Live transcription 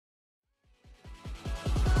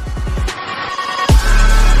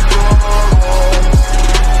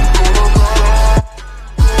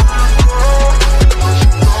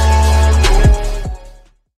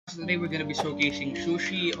showcasing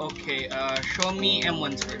Zushi. Okay, show me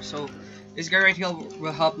M1s first. So this guy right here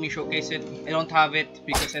will help me showcase it. I don't have it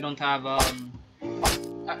because I don't have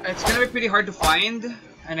it's gonna be pretty hard to find,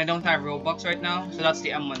 and I don't have Robux right now. So that's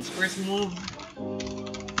the M1s. First move.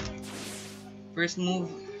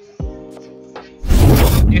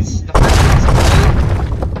 It's the first move is a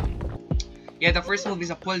pull. Yeah, the first move is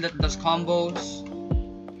a pull that does combos,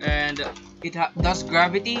 and it does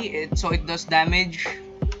gravity. So it does damage.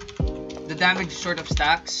 The damage sort of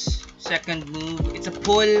stacks. Second move, it's a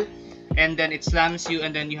pull, and then it slams you,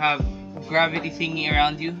 and then you have gravity thingy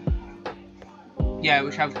around you. Yeah,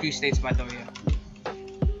 which have 3 states by the way.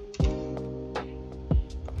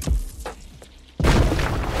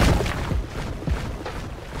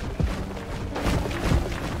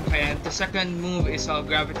 Okay, and the second move is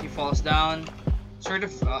gravity falls down. Sort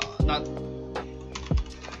of not.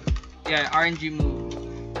 Yeah, RNG move.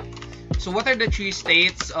 So what are the 3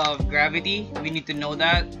 states of gravity? We need to know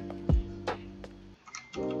that.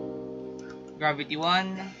 Gravity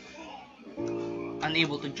 1,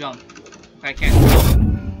 unable to jump. Okay, I can't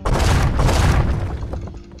jump.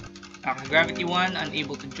 Okay, gravity 1,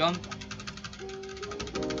 unable to jump.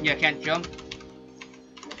 Yeah, can't jump.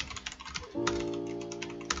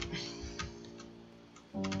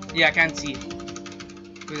 Yeah, I can't see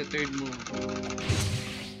for the third move.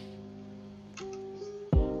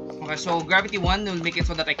 Okay, so gravity 1 will make it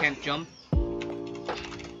so that I can't jump.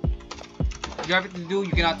 Gravity 2,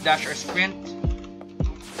 you cannot dash or sprint.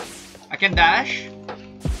 I can dash.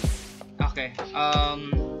 Okay,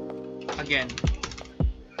 again.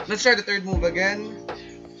 Let's try the third move again.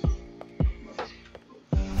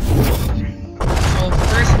 So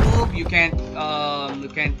first move, you can't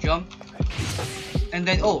jump. And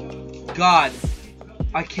then, oh god,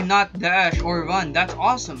 I cannot dash or run. That's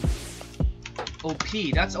awesome. OP,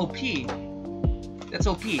 that's OP. That's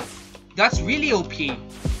OP. That's really OP.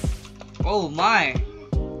 Oh my.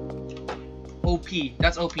 OP,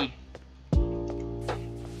 that's OP.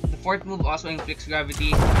 The fourth move also inflicts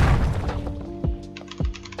gravity.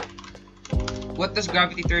 What does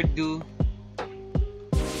gravity third do?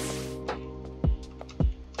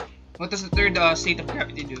 What does the third state of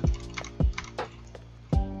gravity do?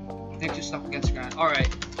 Makes you stuck against ground. Alright.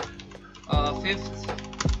 Fifth.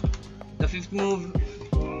 The fifth move.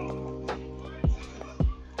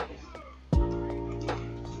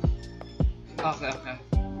 Okay.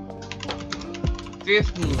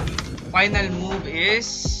 Fifth move. Final move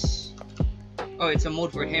is... Oh, it's a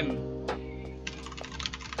mode for him.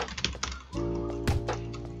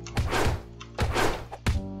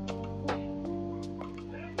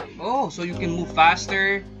 Oh, so you can move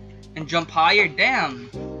faster and jump higher. Damn.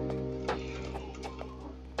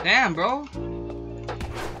 Damn, bro.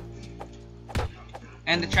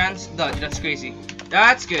 And the chance dodge. That's crazy.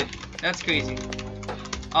 That's good. That's crazy.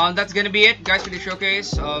 That's gonna be it, guys, for the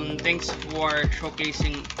showcase. Thanks for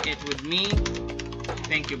showcasing it with me.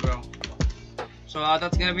 Thank you, bro. So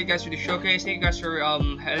that's gonna be it, guys, for the showcase. Thank you guys for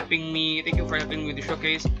helping me. Thank you for helping me with the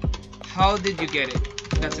showcase. How did you get it?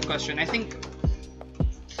 That's the question. I think.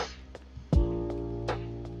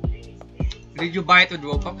 Did you buy it with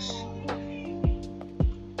Robux?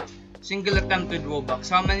 Single attempt with Robux.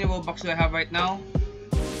 How many Robux do I have right now?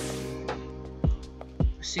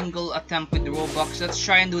 Single attempt with Robux. Let's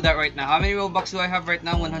try and do that right now. How many Robux do I have right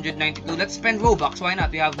now? 192. Let's spend Robux. Why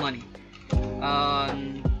not? We have money.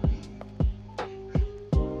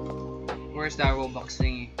 Where's that Robux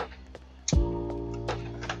thingy?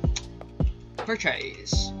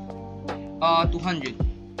 Purchase. 200.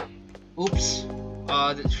 Oops.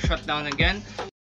 Shut down again.